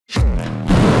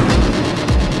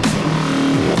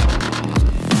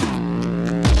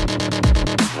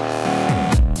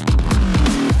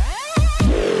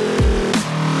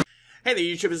Hey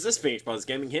there YouTubers, this is Phoenix Brothers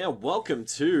Gaming here. Welcome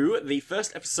to the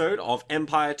first episode of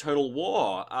Empire Total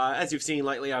War. As you've seen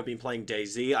lately, I've been playing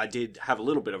DayZ. I did have a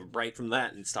little bit of a break from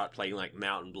that and start playing like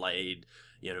Mountain Blade,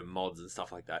 mods and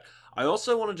stuff like that. I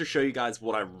also wanted to show you guys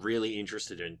what I'm really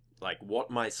interested in, like what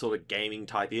my sort of gaming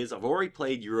type is. I've already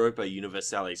played Europa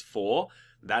Universalis 4.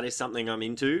 That is something I'm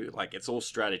into. Like, it's all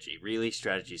strategy, really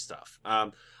strategy stuff.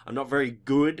 I'm not very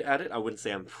good at it. I wouldn't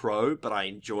say I'm pro, but I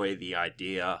enjoy the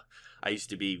idea. I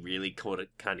used to be really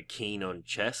kind of keen on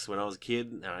chess when I was a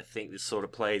kid, and I think this sort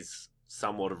of plays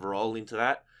somewhat of a role into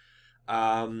that.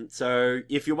 So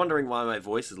if you're wondering why my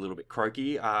voice is a little bit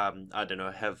croaky, I don't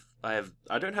know.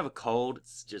 I don't have a cold.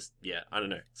 It's just, yeah, I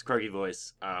don't know. It's a croaky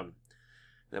voice.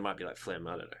 There might be like phlegm.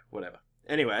 I don't know. Whatever.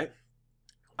 Anyway,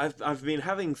 I've been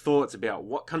having thoughts about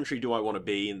what country do I want to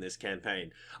be in this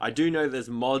campaign. I do know there's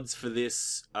mods for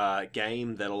this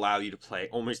game that allow you to play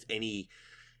almost any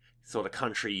sort of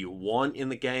country you want in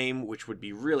the game, which would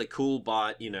be really cool,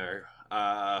 but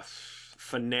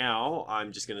for now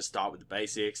I'm just going to start with the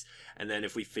basics, and then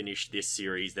if we finish this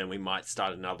series then we might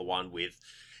start another one with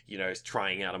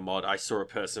trying out a mod. I saw a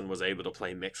person was able to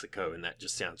play Mexico, and that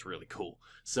just sounds really cool.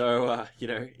 So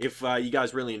if you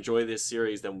guys really enjoy this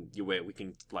series, then we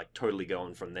can like totally go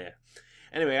on from there.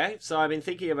 Anyway, so I've been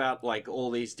thinking about like all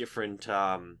these different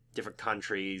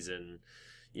countries, and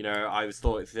I was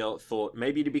thought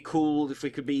maybe it'd be cool if we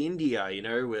could be India.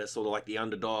 We're sort of like the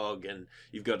underdog, and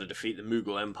you've got to defeat the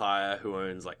Mughal Empire, who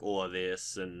owns like all of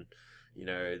this, and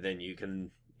then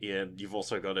you've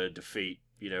also got to defeat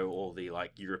all the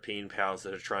like European powers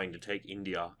that are trying to take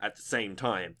India at the same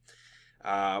time,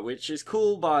 which is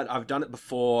cool. But I've done it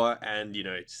before, and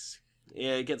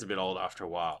it gets a bit old after a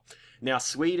while. Now,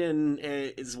 Sweden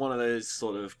is one of those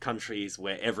sort of countries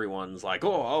where everyone's like,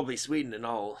 oh, I'll be Sweden, and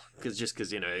because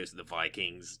it's the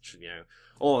Vikings,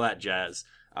 all that jazz.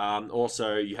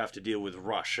 Also, you have to deal with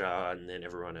Russia, and then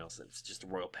everyone else. It's just a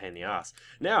royal pain in the ass.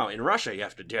 Now, in Russia, you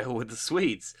have to deal with the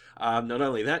Swedes. Not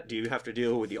only that, do you have to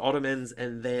deal with the Ottomans,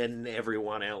 and then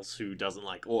everyone else who doesn't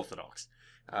like Orthodox.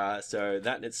 So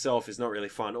that in itself is not really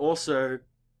fun. Also,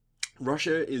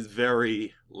 Russia is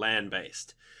very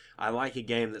land-based. I like a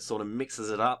game that sort of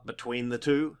mixes it up between the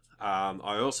two.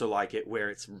 I also like it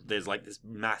where there's like this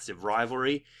massive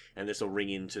rivalry, and this will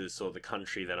ring into sort of the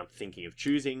country that I'm thinking of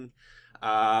choosing.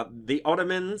 The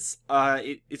Ottomans,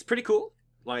 it's pretty cool.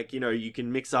 Like, you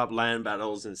can mix up land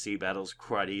battles and sea battles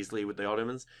quite easily with the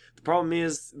Ottomans. The problem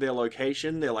is their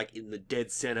location. They're like in the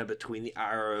dead center between the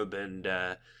Arab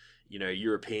and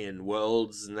European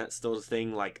worlds and that sort of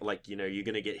thing. Like you're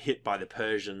gonna get hit by the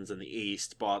Persians in the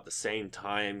east, but at the same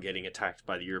time getting attacked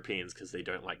by the Europeans because they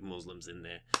don't like Muslims in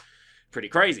there. Pretty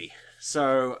crazy.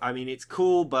 So I mean, it's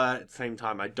cool, but at the same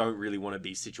time, I don't really want to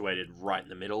be situated right in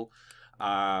the middle.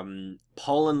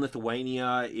 Poland,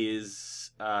 Lithuania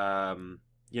is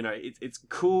it's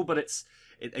cool, but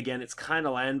it's kind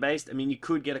of land-based. I mean, you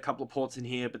could get a couple of ports in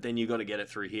here, but then you got to get it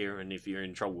through here, and if you're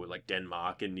in trouble with like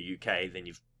Denmark and the UK, then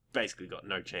you've basically got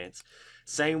no chance.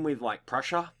 Same with like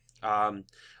Prussia.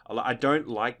 I don't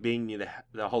like being near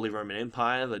the Holy Roman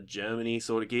Empire, the Germany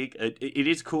sort of gig. It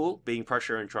is cool being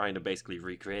Prussia and trying to basically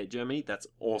recreate Germany. That's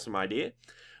an awesome idea.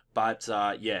 But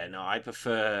yeah, no, I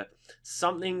prefer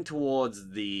something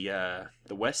towards the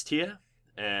west here.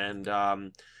 And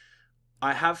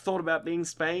I have thought about being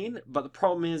Spain, but the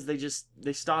problem is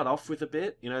they start off with a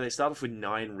bit. They start off with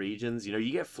 9 regions.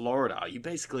 You get Florida. You're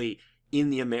basically in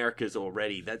the Americas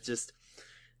already.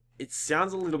 It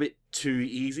sounds a little bit too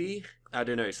easy. I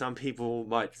don't know. Some people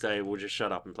might say, well, just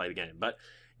shut up and play the game. But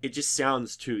it just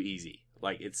sounds too easy.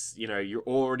 Like, it's, you're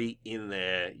already in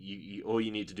there. All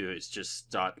you need to do is just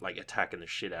start, like, attacking the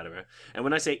shit out of it. And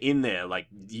when I say in there, like,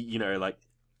 like,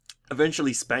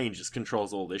 eventually Spain just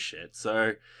controls all this shit.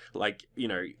 So, like,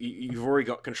 you've already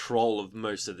got control of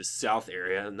most of the south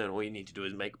area, and then all you need to do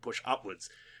is make a push upwards.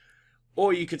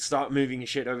 Or you could start moving your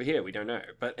shit over here. We don't know.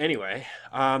 But anyway,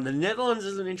 the Netherlands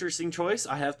is an interesting choice.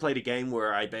 I have played a game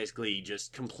where I basically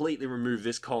just completely removed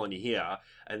this colony here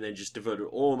and then just devoted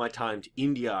all my time to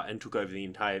India and took over the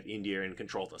entire of India and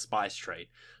controlled the spice trade.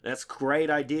 That's a great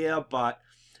idea, but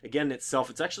again, in itself,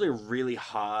 it's actually a really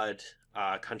hard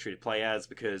country to play as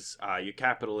because your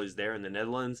capital is there in the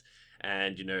Netherlands,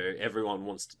 and everyone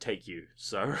wants to take you.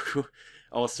 So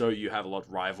also you have a lot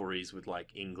of rivalries with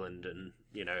like England and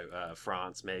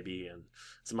France maybe, and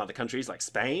some other countries like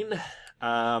Spain.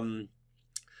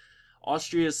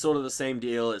 Austria is sort of the same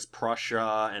deal as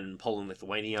Prussia and Poland,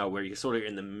 Lithuania, where you're sort of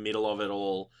in the middle of it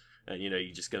all, and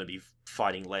you're just going to be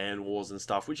fighting land wars and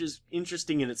stuff, which is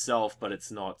interesting in itself, but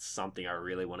it's not something I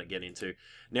really want to get into.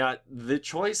 Now, the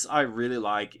choice I really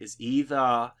like is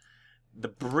either the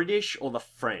British or the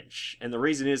French. And the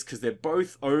reason is because they're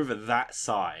both over that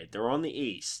side. They're on the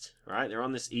east, right? They're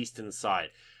on this eastern side.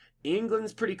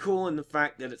 England's pretty cool in the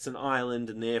fact that it's an island,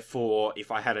 and therefore,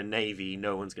 if I had a navy,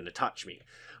 no one's going to touch me.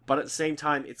 But at the same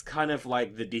time, it's kind of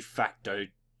like the de facto,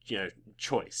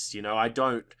 choice. I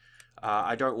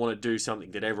don't want to do something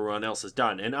that everyone else has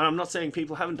done. And I'm not saying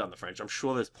people haven't done the French. I'm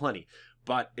sure there's plenty.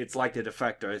 But it's like the de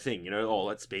facto thing,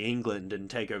 let's be England and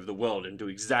take over the world and do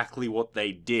exactly what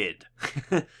they did.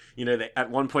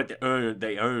 At one point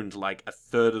they owned like a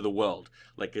third of the world.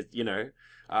 But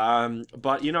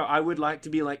I would like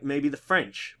to be like maybe the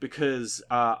French, because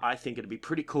I think it'd be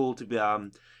pretty cool to be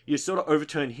you sort of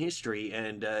overturn history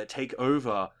and take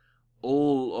over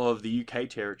all of the UK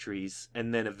territories,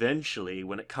 and then eventually,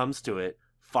 when it comes to it,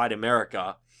 fight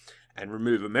America and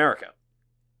remove America,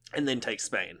 and then take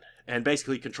Spain and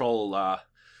basically control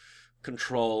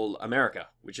America,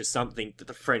 which is something that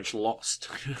the French lost.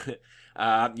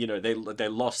 They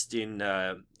lost in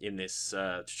this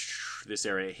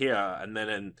area here, and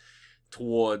then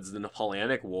towards the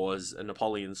Napoleonic Wars,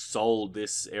 Napoleon sold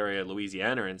this area,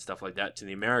 Louisiana and stuff like that, to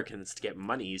the Americans to get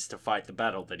monies to fight the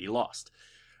battle that he lost.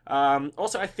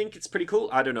 Also, I think it's pretty cool.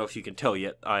 I don't know if you can tell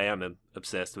yet. I am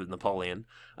obsessed with Napoleon.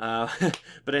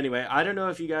 But anyway, I don't know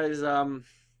if you guys,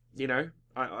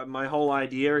 my whole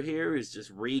idea here is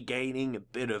just regaining a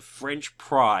bit of French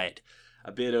pride,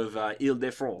 a bit of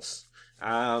Ile-de-France.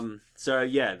 So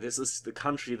yeah, this is the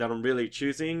country that I'm really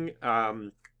choosing.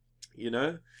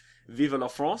 Vive la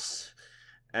France.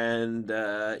 And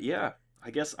yeah,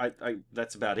 I guess I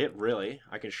that's about it, really.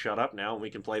 I can shut up now and we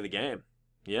can play the game.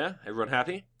 Yeah, everyone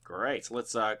happy? Great. So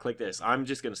let's click this. I'm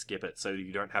just going to skip it so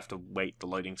you don't have to wait the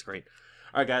loading screen.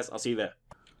 Alright guys, I'll see you there.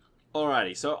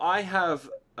 Alrighty, so I have,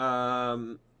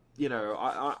 I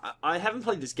haven't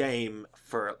played this game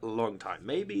for a long time.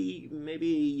 Maybe a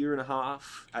year and a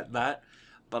half at that.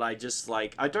 But I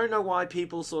don't know why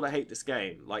people sort of hate this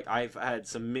game. Like, I've had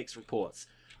some mixed reports.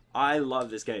 I love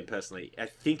this game, personally. I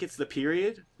think it's the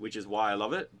period, which is why I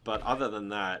love it. But other than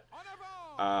that,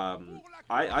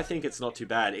 I think it's not too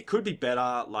bad. It could be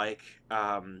better,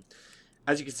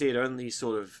 as you can see, it only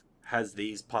sort of has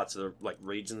these parts of the,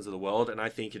 regions of the world, and I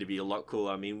think it'd be a lot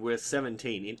cooler. I mean, we're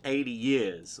 17 in 80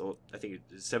 years, or I think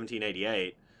it's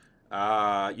 1788.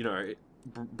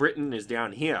 Britain is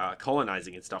down here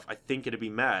colonizing and stuff. I think it'd be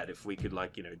mad if we could,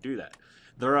 do that.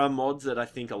 There are mods that I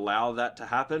think allow that to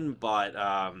happen, but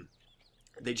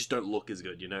they just don't look as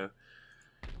good,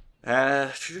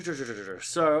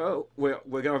 So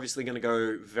we're obviously going to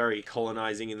go very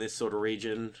colonizing in this sort of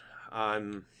region.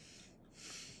 And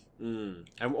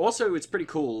also, it's pretty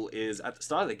cool is at the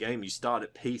start of the game you start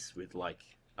at peace with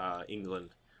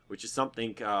England, which is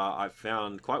something I've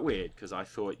found quite weird, because I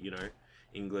thought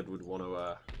England would want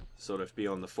to sort of be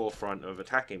on the forefront of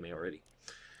attacking me already.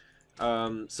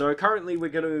 So currently we're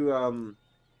going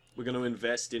to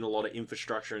invest in a lot of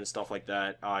infrastructure and stuff like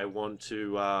that. I want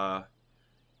to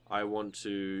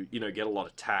get a lot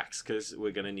of tax, because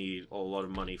we're going to need a lot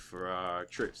of money for our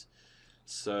troops.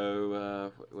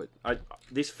 So,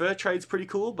 this fur trade's pretty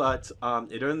cool, but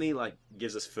it only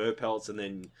gives us fur pelts, and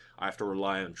then I have to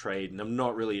rely on trade, and I'm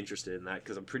not really interested in that,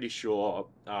 because I'm pretty sure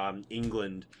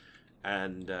England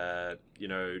and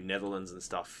Netherlands and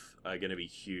stuff are going to be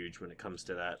huge when it comes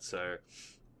to that. So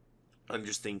I'm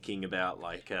just thinking about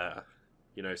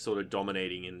sort of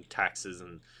dominating in taxes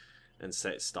and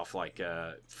set stuff like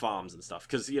farms and stuff,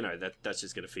 because that's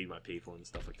just going to feed my people and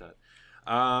stuff like that.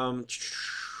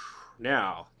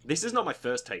 Now, this is not my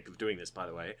first take of doing this, by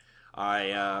the way.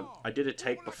 I did a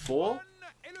take before,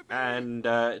 and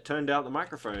it turned out the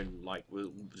microphone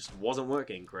just wasn't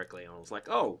working correctly, and I was like,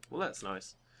 oh, well, that's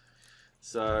nice.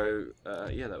 So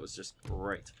yeah, that was just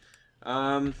great.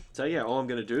 So yeah, all I'm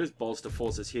going to do is bolster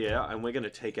forces here, and we're going to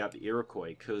take out the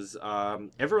Iroquois, because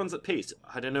everyone's at peace.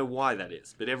 I don't know why that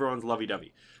is, but everyone's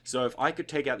lovey-dovey. So if I could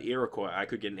take out the Iroquois, I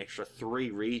could get an extra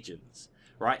 3 regions,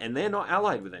 right? And they're not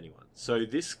allied with anyone. So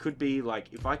this could be,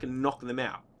 if I can knock them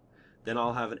out, then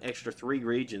I'll have an extra 3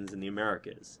 regions in the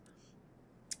Americas.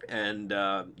 And,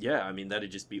 yeah, I mean,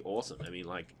 that'd just be awesome. I mean,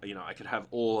 I could have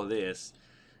all of this.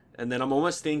 And then I'm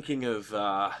almost thinking of,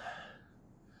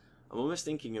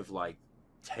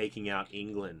 taking out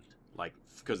England,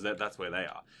 because that's where they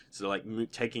are. So,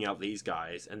 taking out these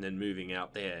guys and then moving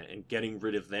out there and getting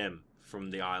rid of them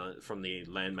from the island, from the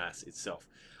landmass itself.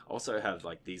 I also have,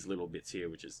 these little bits here,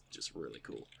 which is just really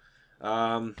cool.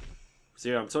 So,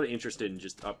 yeah, I'm sort of interested in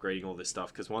just upgrading all this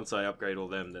stuff, because once I upgrade all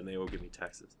them, then they all give me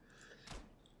taxes.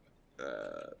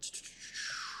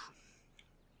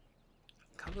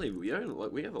 Can't believe we own,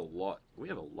 we have a lot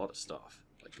of stuff.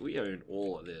 We own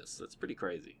all of this. That's pretty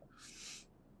crazy.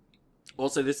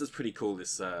 Also, this is pretty cool.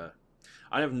 This I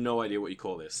have no idea what you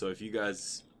call this. So if you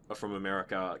guys are from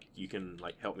America, you can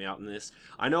like help me out in this.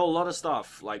 I know a lot of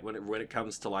stuff like when it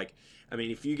comes to like, I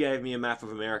mean, if you gave me a map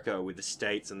of America with the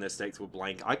states and their states were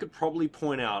blank, I could probably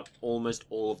point out almost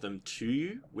all of them to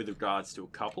you with regards to a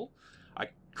couple. I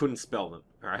couldn't spell them,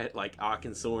 right? Like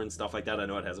Arkansas and stuff like that. I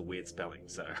know it has a weird spelling,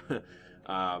 so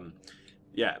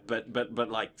yeah. But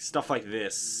like stuff like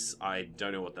this, I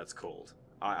don't know what that's called.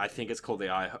 I think it's called the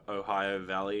Ohio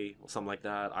Valley or something like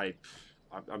that.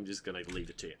 I'm just gonna leave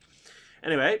it to you.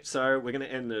 Anyway, so we're gonna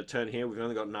end the turn here. We've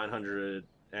only got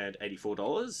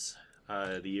 $984.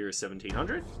 The year is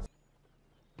 1700.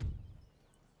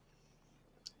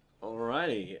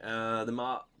 Alrighty.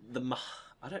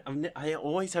 I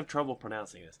always have trouble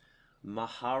pronouncing this.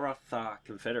 Maharatha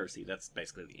Confederacy. That's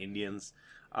basically the Indians.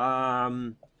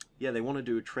 Yeah, they want to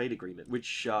do a trade agreement,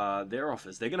 which their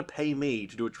offers. They're going to pay me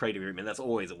to do a trade agreement. That's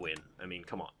always a win. I mean,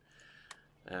 come on.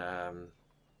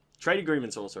 Trade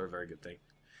agreements are also a very good thing.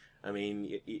 I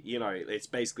mean, you know, it's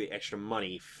basically extra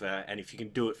money for, and if you can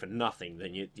do it for nothing,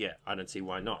 then yeah, I don't see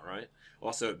why not, right?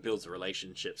 Also, it builds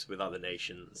relationships with other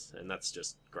nations, and that's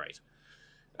just great.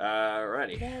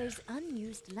 Alrighty. There is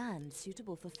unused land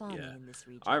suitable for farming in this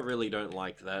region. I really don't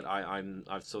like that.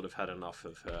 I've sort of had enough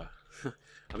of her.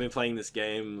 I've been playing this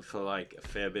game for like a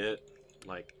fair bit,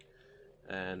 like,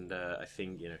 and I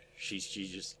think, you know, she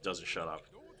just doesn't shut up.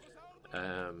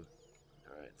 Alright,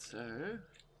 so,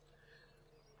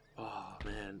 oh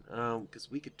man,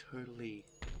 because we could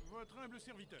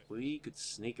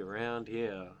sneak around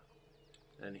here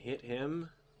and hit him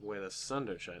where the sun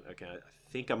don't shine. Okay, I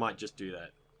think I might just do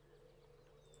that.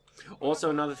 Also,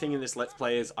 another thing in this Let's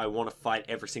Play is I want to fight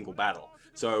every single battle.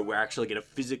 So we're actually going to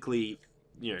physically,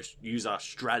 you know, use our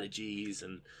strategies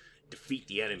and defeat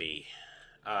the enemy.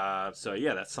 So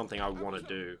yeah, that's something I want to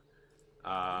do.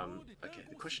 Okay,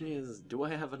 the question is, do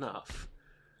I have enough?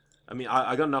 I mean,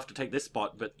 I got enough to take this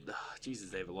spot, but Jesus,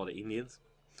 they have a lot of Indians.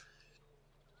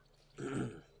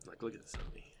 Like, look at this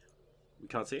army. We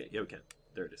can't see it? Yeah, we can.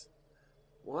 There it is.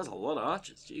 Well, there's a lot of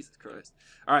archers. Jesus Christ.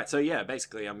 Alright, so yeah,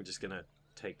 basically I'm just gonna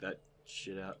take that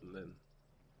shit out and then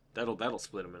that'll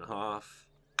split them in half.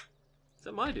 Is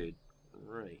that my dude?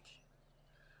 Right.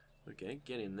 Okay,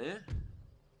 get in there.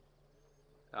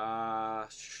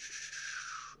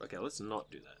 Okay, let's not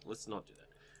do that. Let's not do that.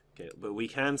 Okay, but we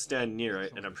can stand near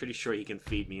it, and I'm pretty sure he can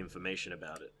feed me information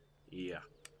about it. Yeah.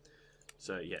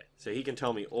 So yeah, so he can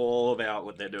tell me all about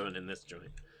what they're doing in this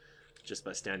joint just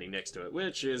by standing next to it,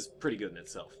 which is pretty good in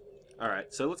itself.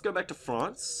 Alright, so let's go back to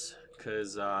France,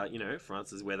 because, you know,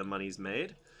 France is where the money's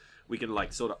made. We can,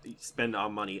 like, sort of spend our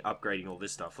money upgrading all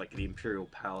this stuff, like the Imperial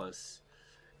Palace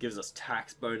gives us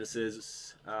tax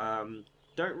bonuses.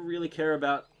 Don't really care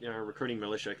about, you know, recruiting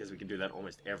militia, because we can do that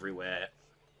almost everywhere.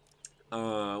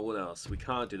 What else? We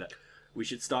can't do that. We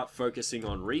should start focusing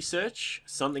on research.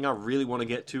 Something I really want to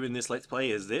get to in this Let's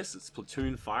Play is this. It's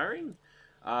platoon firing.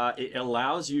 It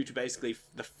allows you to basically,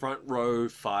 the front row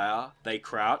fire, they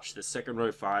crouch, the second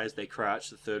row fires, they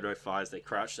crouch, the third row fires, they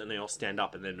crouch, and they all stand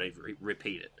up and then they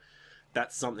repeat it.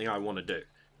 That's something I want to do,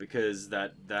 because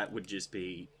that would just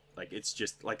be, like, it's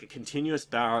just, like, a continuous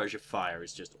barrage of fire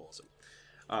is just awesome.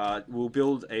 We'll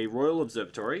build a royal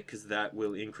observatory, because that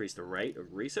will increase the rate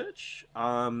of research.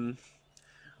 I'm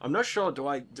not sure, do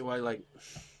I like,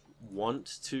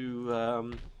 want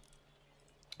to,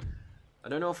 I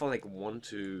don't know if I, like, want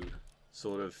to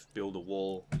sort of build a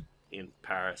wall in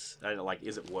Paris. Like,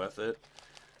 is it worth it?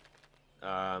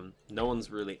 No one's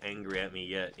really angry at me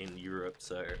yet in Europe,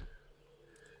 so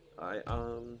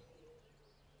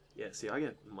yeah, see, I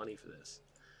get money for this.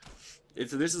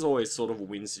 This is always sort of a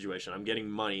win situation. I'm getting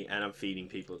money and I'm feeding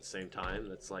people at the same time.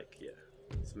 That's like, yeah,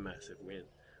 it's a massive win.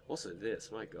 Also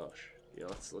this, my gosh. Yeah,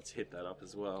 let's hit that up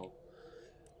as well.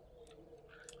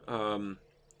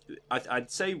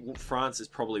 I'd say France is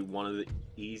probably one of the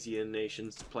easier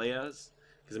nations to play as,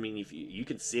 because I mean, if you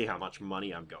can see how much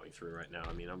money I'm going through right now.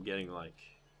 I mean, I'm getting like,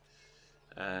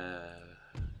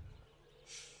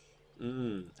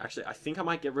 actually, I think I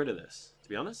might get rid of this. To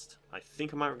be honest, I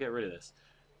think I might get rid of this,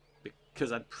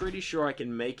 because I'm pretty sure I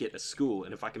can make it a school,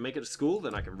 and if I can make it a school,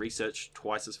 then I can research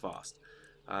twice as fast.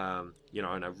 You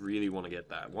know, and I really want to get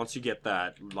that. Once you get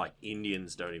that, like,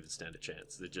 Indians don't even stand a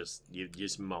chance. They're just, you're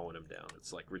just mowing them down.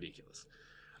 It's, like, ridiculous.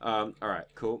 Alright,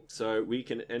 cool. So, we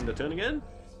can end the turn again.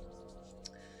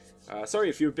 Sorry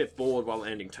if you're a bit bored while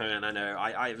ending turn. I know,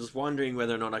 I was wondering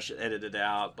whether or not I should edit it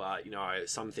out, but, you know,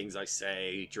 some things I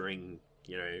say during,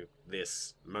 you know,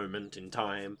 this moment in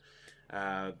time.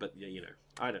 But, you know,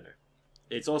 I don't know.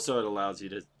 It's also, it allows you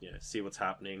to, you know, see what's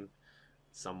happening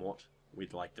somewhat,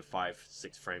 with like the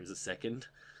 5-6 frames a second.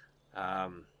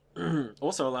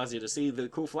 Also allows you to see the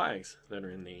cool flags that are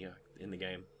in the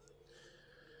game.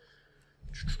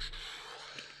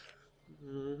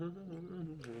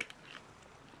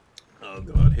 Oh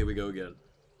god, here we go again.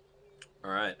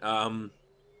 Alright,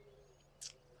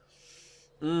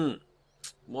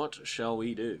 what shall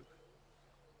we do?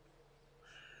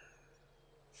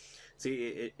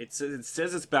 See, it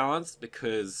says it's balanced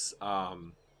because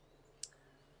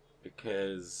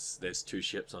there's two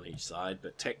ships on each side,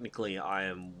 but technically I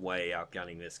am way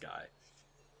outgunning this guy.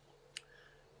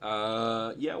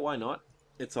 Yeah, why not?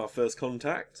 It's our first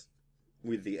contact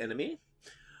with the enemy.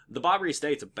 The Barbary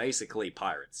States are basically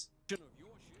pirates.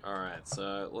 Alright,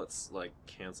 so let's, like,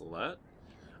 cancel that.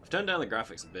 I've turned down the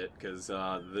graphics a bit, because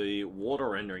the water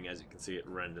rendering, as you can see, it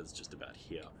renders just about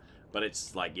here. But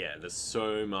it's, like, yeah, there's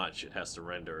so much it has to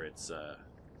render, it's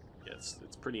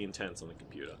pretty intense on the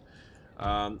computer.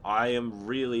 I am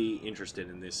really interested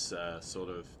in this sort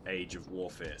of age of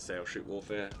warfare, sail ship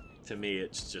warfare. To me,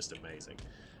 it's just amazing.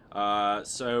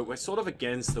 So we're sort of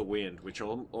against the wind, which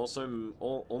also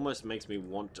almost makes me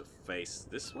want to face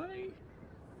this way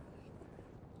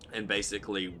and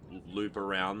basically loop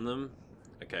around them.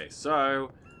 Okay,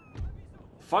 so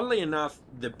funnily enough,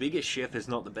 the bigger ship is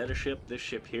not the better ship. This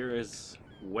ship here is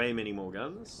way many more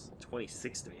guns,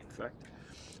 26 to be in fact.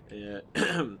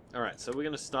 Alright, so we're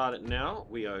going to start it now.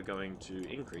 We are going to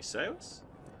increase sails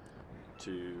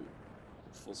to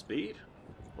full speed.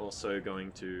 Also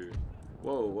going to...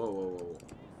 Whoa, whoa, whoa, whoa.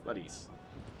 Buddies.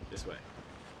 This way.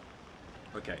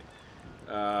 Okay.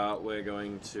 We're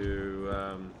going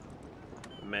to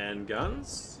man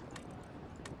guns.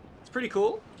 It's pretty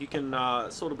cool. You can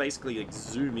sort of basically like,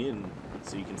 zoom in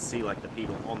so you can see like the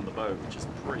people on the boat, which is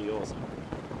pretty awesome.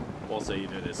 Also, you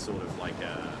know, there's sort of like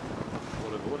a...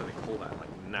 What do they call that? Like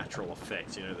natural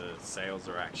effects. You know, the sails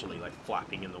are actually like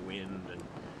flapping in the wind, and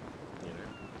you know,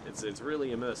 it's really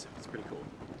immersive. It's pretty cool.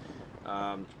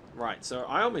 Right, so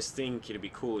I almost think it'd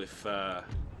be cool if so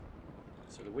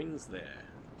the wind's there,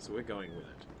 so we're going with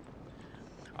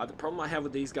it. The problem I have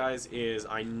with these guys is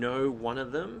I know one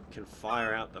of them can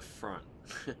fire out the front.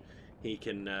 He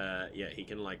can, yeah, he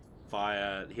can like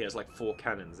fire. He has like 4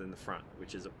 cannons in the front,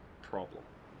 which is a problem.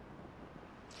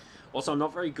 Also, I'm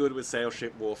not very good with sail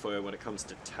ship warfare when it comes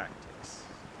to tactics.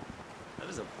 That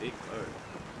is a big boat.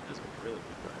 That is a really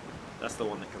big boat. That's the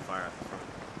one that can fire out the front.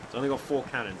 It's only got 4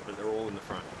 cannons, but they're all in the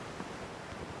front.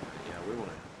 Yeah, we want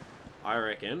to... I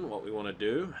reckon what we want to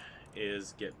do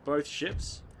is get both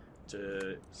ships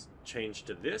to change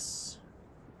to this.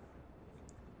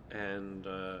 And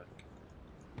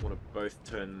want to both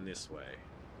turn this way.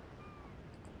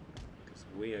 Because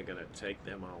we are going to take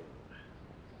them on.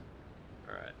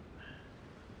 Alright.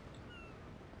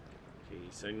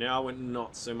 So now we're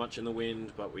not so much in the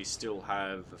wind, but we still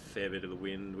have a fair bit of the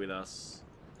wind with us.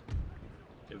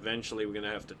 Eventually we're going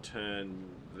to have to turn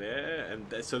there,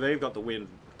 and so they've got the wind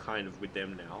kind of with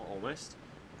them now, almost.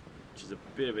 Which is a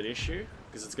bit of an issue,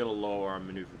 because it's going to lower our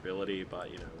maneuverability, but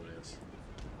you know what it is.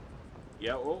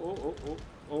 Yeah, oh,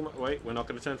 wait, we're not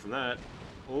going to turn from that.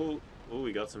 Oh,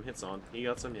 we got some hits on. He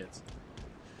got some hits.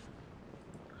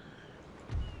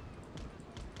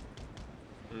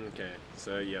 Okay,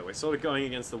 so yeah, we're sort of going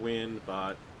against the wind,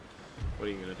 but what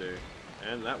are you going to do?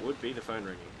 And that would be the phone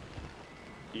ringing.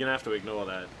 You're going to have to ignore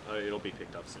that. Oh, it'll be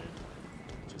picked up soon.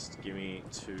 Just give me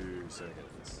 2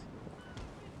 seconds.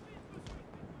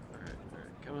 Alright,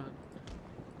 come on.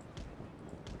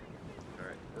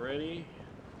 Alright, ready?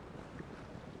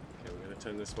 Okay, we're going to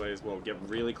turn this way as well. Get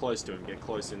really close to him, get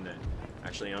close in there.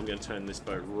 Actually, I'm going to turn this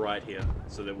boat right here,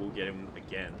 so that we'll get him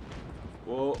again.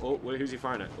 Whoa, oh, who's he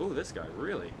firing at? Oh, this guy,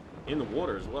 really? In the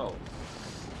water as well.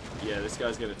 Yeah, this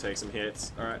guy's gonna take some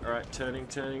hits. Alright, turning.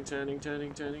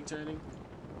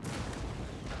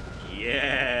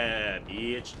 Yeah,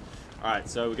 bitch. Alright,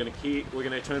 so we're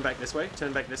gonna turn back this way,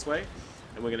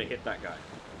 and we're gonna hit that guy.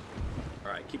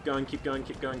 Alright, keep going,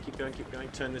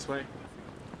 turn this way.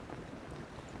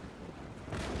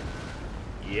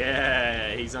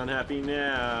 Yeah, he's unhappy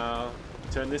now.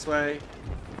 Turn this way.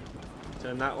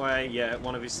 Turn that way. Yeah,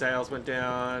 one of his sails went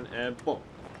down, and boom.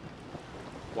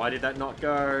 Why did that not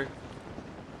go?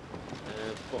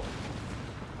 And boom.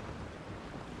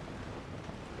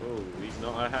 Oh, he's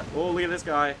not happy. Oh, look at this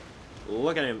guy.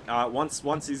 Look at him.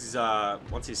 Once his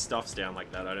stuff's down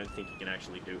like that, I don't think he can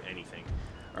actually do anything.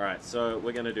 All right, so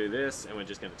we're gonna do this, and we're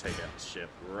just gonna take out the ship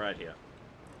right here.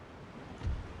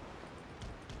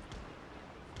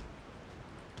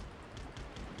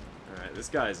 All right, this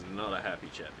guy's not a happy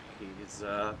chappy. He's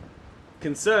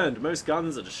concerned. Most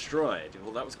guns are destroyed.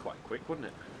 Well, that was quite quick, wasn't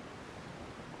it?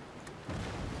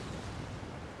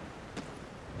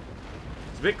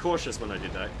 a bit cautious when I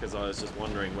did that, because I was just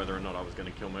wondering whether or not I was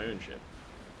going to kill my own ship.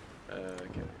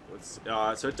 Okay, let's...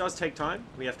 so it does take time.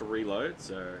 We have to reload,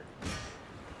 so...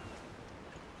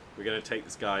 We're going to take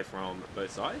this guy from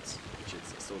both sides, which is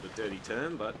a sort of dirty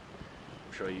term, but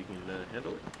I'm sure you can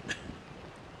handle it.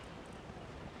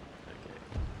 Okay,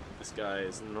 this guy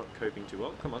is not coping too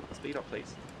well. Come on, speed up,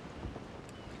 please.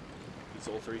 Use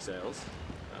all 3 sails.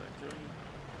 Okay.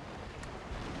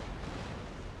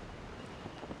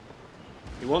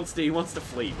 He wants to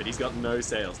flee, but he's got no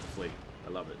sails to flee. I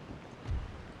love it.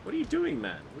 What are you doing,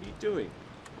 man? What are you doing?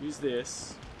 Use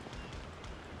this.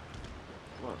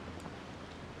 Come on.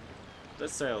 Let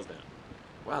sails down.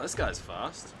 Wow, this guy's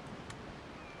fast.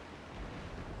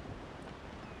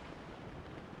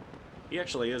 He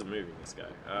actually is moving, this guy.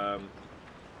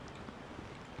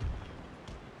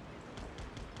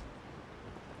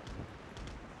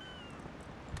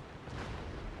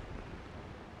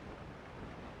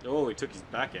 Oh, he took his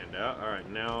back end out. Alright,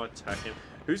 now attack him.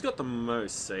 Who's got the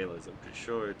most sailors? I'm pretty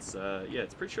sure it's, yeah,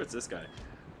 it's pretty sure it's this guy.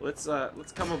 Let's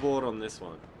come aboard on this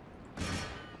one.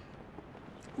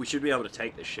 We should be able to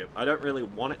take this ship. I don't really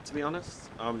want it, to be honest.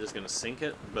 I'm just going to sink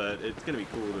it, but it's going to be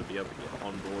cool to be able to get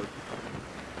on board.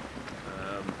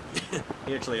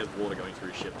 He actually has water going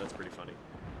through his ship. That's pretty funny.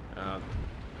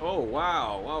 Oh,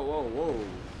 wow. Whoa, whoa, whoa.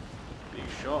 Big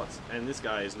shots. And this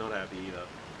guy is not happy either.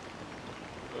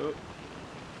 Oh.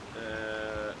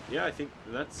 Yeah, I think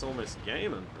that's almost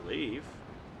game, I believe.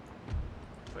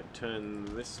 If I turn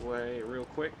this way real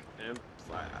quick and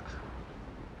fire.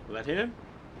 Will that hit him?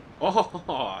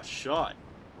 Oh, shot.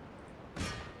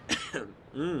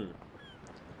 Alright,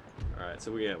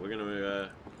 so we're gonna,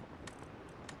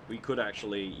 we could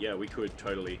actually, yeah, we could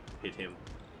totally hit him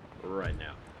right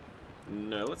now.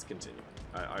 No, let's continue.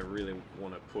 I really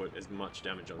want to put as much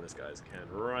damage on this guy as I can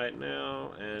right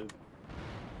now, and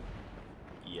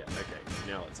yeah, okay,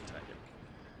 now let's attack him.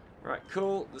 Alright,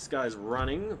 cool. This guy's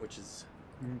running, which is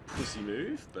pussy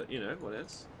move, but you know, what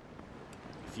else?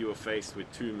 If you were faced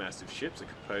with 2 massive ships,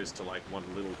 opposed to like one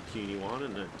little puny one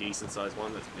and a decent sized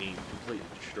one that's being completely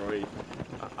destroyed,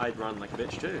 I'd run like a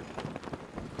bitch too.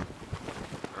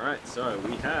 Alright, so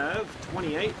we have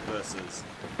 28 versus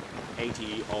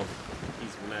 80 of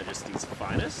His Majesty's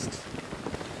finest.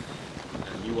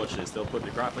 And you watch this, they'll put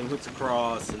the grappling hooks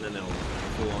across and then they'll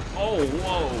pull on. Oh,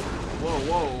 whoa! Whoa,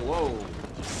 whoa, whoa!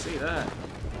 Did you see that?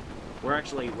 We're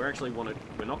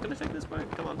not gonna take this boat,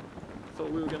 come on. I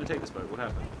thought we were going to take this boat. What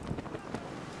happened?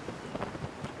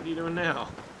 What are you doing now?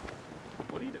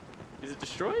 What are you doing? Is it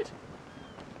destroyed?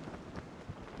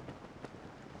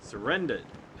 Surrendered.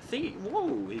 I think...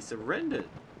 Whoa, he surrendered.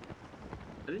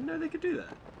 I didn't know they could do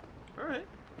that. Alright.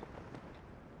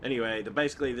 Anyway,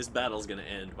 basically this battle's going to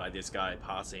end by this guy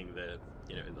passing the,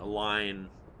 you know, the line.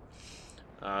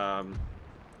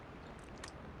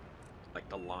 Like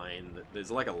the line.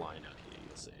 There's like a line out here.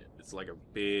 You'll see it. It's like a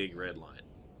big red line.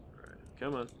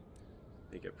 Come on. I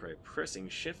think by pressing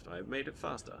shift I've made it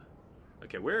faster.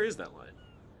 Okay, where is that line?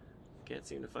 Can't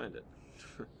seem to find it.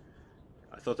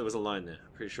 I thought there was a line there.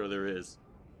 Pretty sure there is.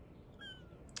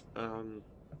 Alright.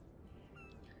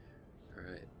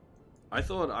 I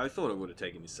thought it would have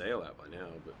taken his sail out by now,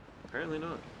 but apparently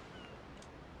not.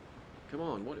 Come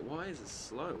on, why is it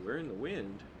slow? We're in the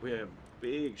wind. We have a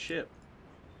big ship.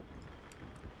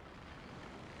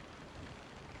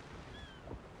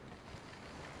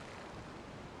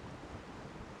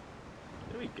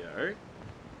 There we go.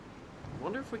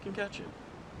 Wonder if we can catch him.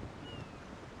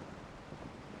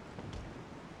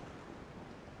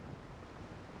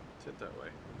 Let's head that way.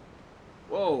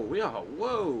 Whoa,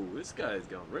 whoa, this guy's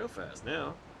going real fast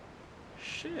now.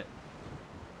 Shit.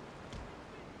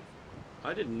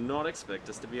 I did not expect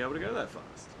us to be able to go that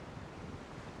fast.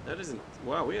 That isn't...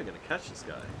 Wow, we are going to catch this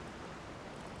guy.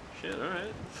 Shit,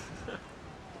 alright.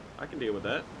 I can deal with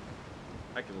that.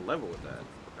 I can level with that.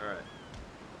 Alright.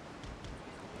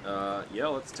 Yeah,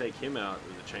 let's take him out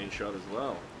with a chain shot as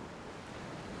well.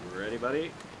 You ready, buddy?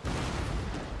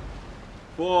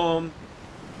 Boom!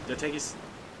 Did I take his...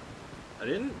 I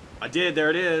didn't? I did, there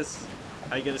it is!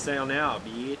 How you gonna sail now,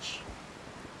 bitch?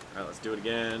 Alright, let's do it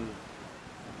again.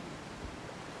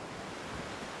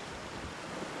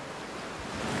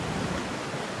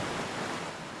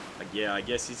 Yeah, I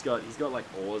guess he's got like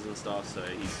oars and stuff, so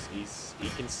he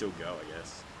can still go, I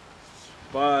guess.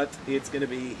 But it's gonna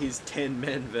be his 10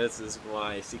 men versus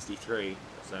my 63.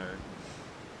 So,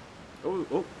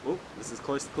 oh, this is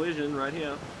close to collision right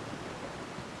here.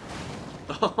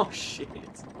 Oh shit!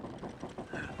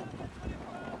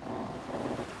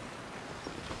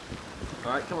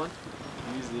 All right, come on.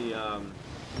 Use the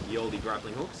oldie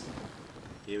grappling hooks.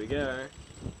 Here we go.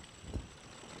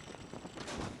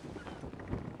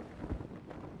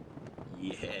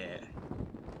 Yeah.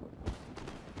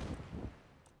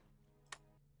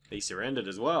 They surrendered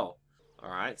as well.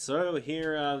 Alright, so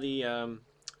here are the,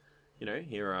 you know,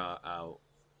 here are our,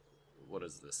 what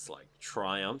is this, like,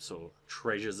 triumphs or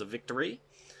treasures of victory.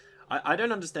 I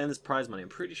don't understand this prize money. I'm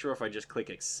pretty sure if I just click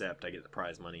accept, I get the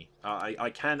prize money. I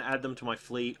can add them to my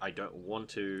fleet. I don't want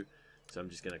to, so I'm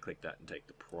just going to click that and take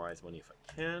the prize money if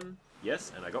I can.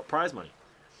 Yes, and I got prize money,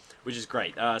 which is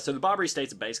great. So the Barbary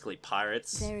States are basically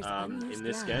pirates in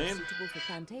this game. For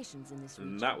plantations in this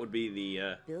region. That would be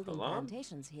the Building alarm.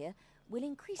 Plantations here will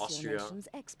increase Austria. your nation's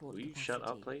export Will you capacity. shut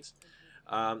up, please?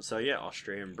 So yeah,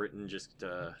 Austria and Britain just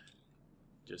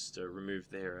removed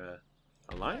their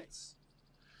alliance.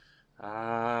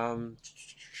 Okay.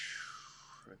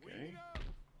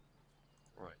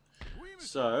 Right.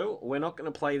 So we're not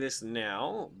going to play this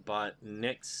now, but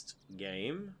next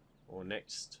game or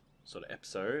next sort of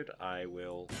episode, I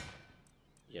will.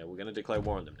 Yeah, we're going to declare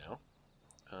war on them now.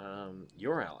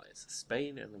 Your allies,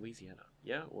 Spain and Louisiana.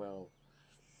 Yeah, well.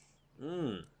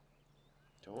 Do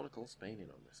I want to call Spain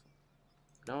in on this one?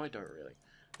 No, I don't really.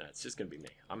 No, it's just going to be me.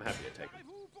 I'm happy to take them.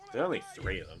 There's only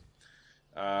 3 of them.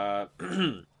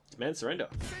 Demand surrender.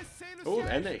 Oh,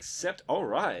 and they accept.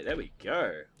 Alright, there we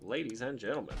go. Ladies and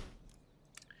gentlemen.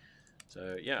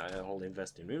 So, yeah, I'll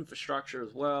invest in infrastructure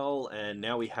as well. And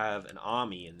now we have an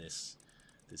army in this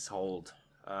hold.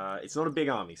 It's not a big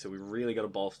army, so we really got to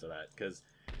bolster that. Because,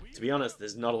 to be honest,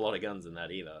 there's not a lot of guns in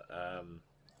that either.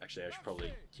 Actually, I should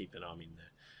probably keep an army in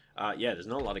there. Yeah, there's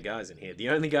not a lot of guys in here. The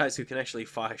only guys who can actually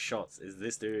fire shots is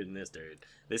this dude and this dude.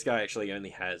 This guy actually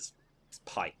only has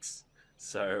pikes.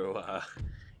 So,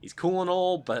 he's cool and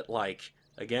all, but, like,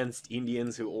 against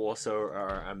Indians who also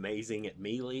are amazing at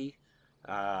melee,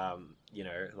 you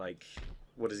know, like,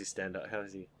 what does he stand up? How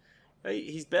does he...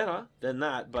 He's better than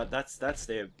that, but that's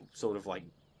their sort of, like,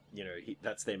 you know,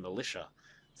 that's their militia.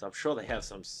 So I'm sure they have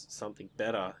something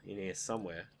better in here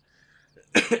somewhere.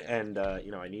 And,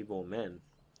 you know, I need more men.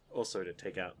 Also to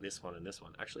take out this one and this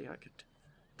one. Actually, I could...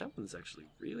 That one's actually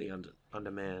really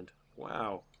undermanned.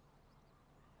 Wow.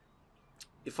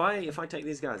 If I take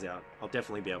these guys out, I'll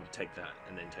definitely be able to take that,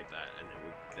 and then take that, and then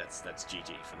that's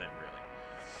GG for them, really.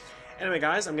 Anyway,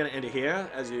 guys, I'm going to end it here.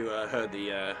 As you heard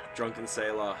the drunken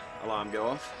sailor alarm go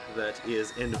off, that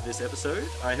is end of this episode.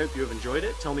 I hope you have enjoyed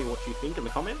it. Tell me what you think in the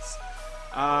comments.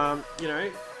 You know,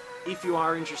 if you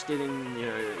are interested in, you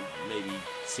know, maybe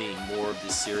seeing more of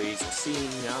this series or seeing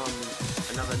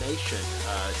another nation,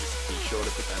 just be sure to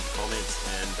put that in the comments,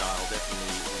 and I'll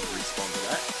definitely respond to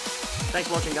that. Thanks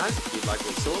for watching, guys. If you like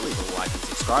what you saw, leave a like and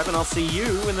subscribe, and I'll see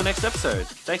you in the next episode.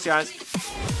 Thanks, guys.